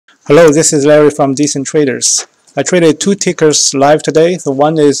Hello, this is Larry from Decent Traders. I traded two tickers live today. The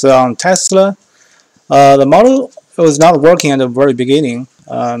one is on Tesla. The model was not working at the very beginning.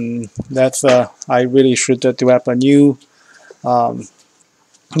 I really should develop a new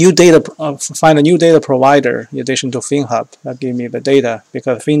data, find a new data provider in addition to FinHub that give me the data,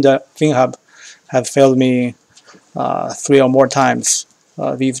 because FinHub has failed me 3 or more times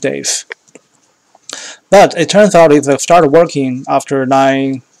these days. But it turns out it started working after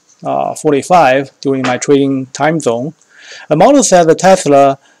 9:45 during my trading time zone. The model said the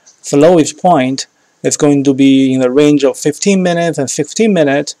Tesla, the lowest point is going to be in the range of 15 minutes and 16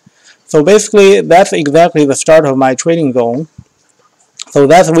 minutes. So basically, that's exactly the start of my trading zone. So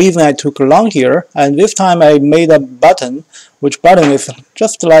that's the reason I took long here. And this time I made a button, which button is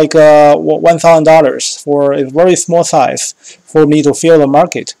just like $1,000 for a very small size for me to feel the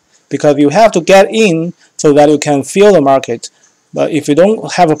market. Because you have to get in so that you can feel the market. But if you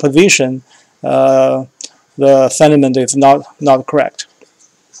don't have a position, the sentiment is not correct.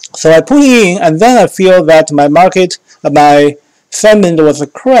 So I put in, and then I feel that my sentiment was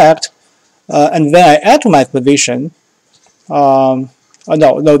correct, and then I add to my position. No,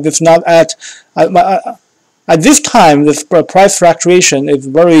 this is not at. At this time, this price fluctuation is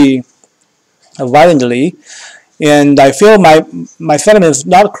very violently, and I feel my sentiment is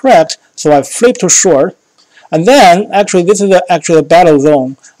not correct, so I flip to short. And then, actually, this is actually a battle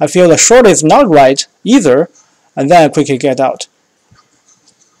zone. I feel the short is not right either, and then I quickly get out.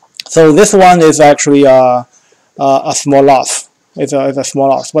 So this one is actually a small loss. It's a small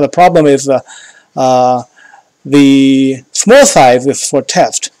loss. But the problem is the small size is for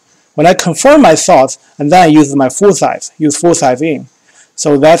test. When I confirm my thoughts, and then I use my full size, use full size in.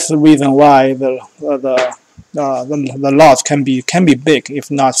 So that's the reason why the loss can be big if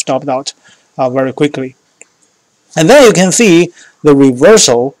not stopped out very quickly. And then you can see the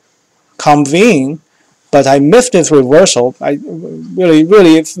reversal comes in, but I missed this reversal. I really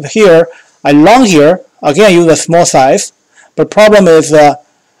here, I long here, again use a small size, but problem is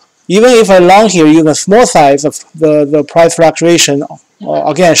even if I long here use a small size, the price fluctuation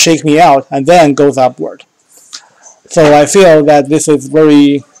again shake me out and then goes upward. So I feel that this is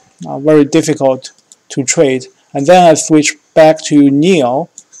very difficult to trade. And then I switch back to NIO.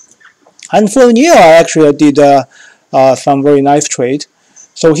 And for NIO, I actually did some very nice trade.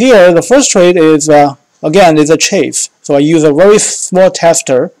 So here, the first trade is, again, is a chase. So I use a very small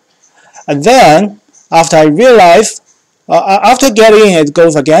tester. And then, after I realize, after getting in, it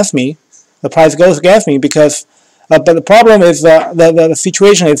goes against me. The price goes against me because, but the problem is the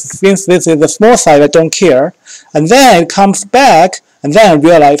situation is, since this is a small size, I don't care. And then it comes back, and then I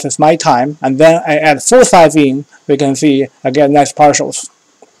realize it's my time. And then I add full size in. We can see, again, nice partials.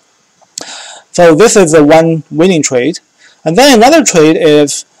 So this is the one winning trade. And then another trade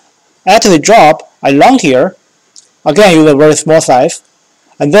is, after the drop, I long here. Again, use a very small size.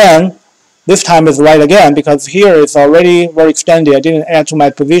 And then, this time is right again, because here it's already very extended. I didn't add to my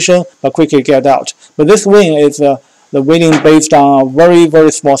position, but quickly get out. But this win is the winning based on a very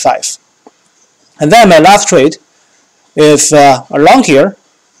small size. And then my last trade is a long here.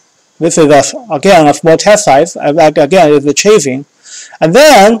 This is, again, a small test size. Again, it's the chasing. And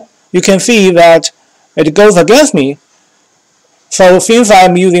then, you can see that it goes against me. So since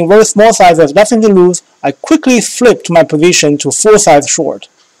I'm using very small size, there's nothing to lose, I quickly flip to my position to full size short.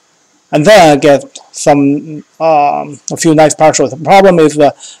 And then I get a few nice partials. The problem is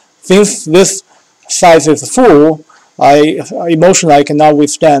that since this size is full, emotionally I cannot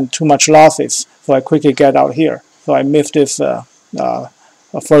withstand too much losses. So I quickly get out here. So I missed this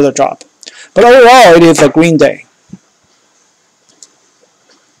further drop. But overall, it is a green day.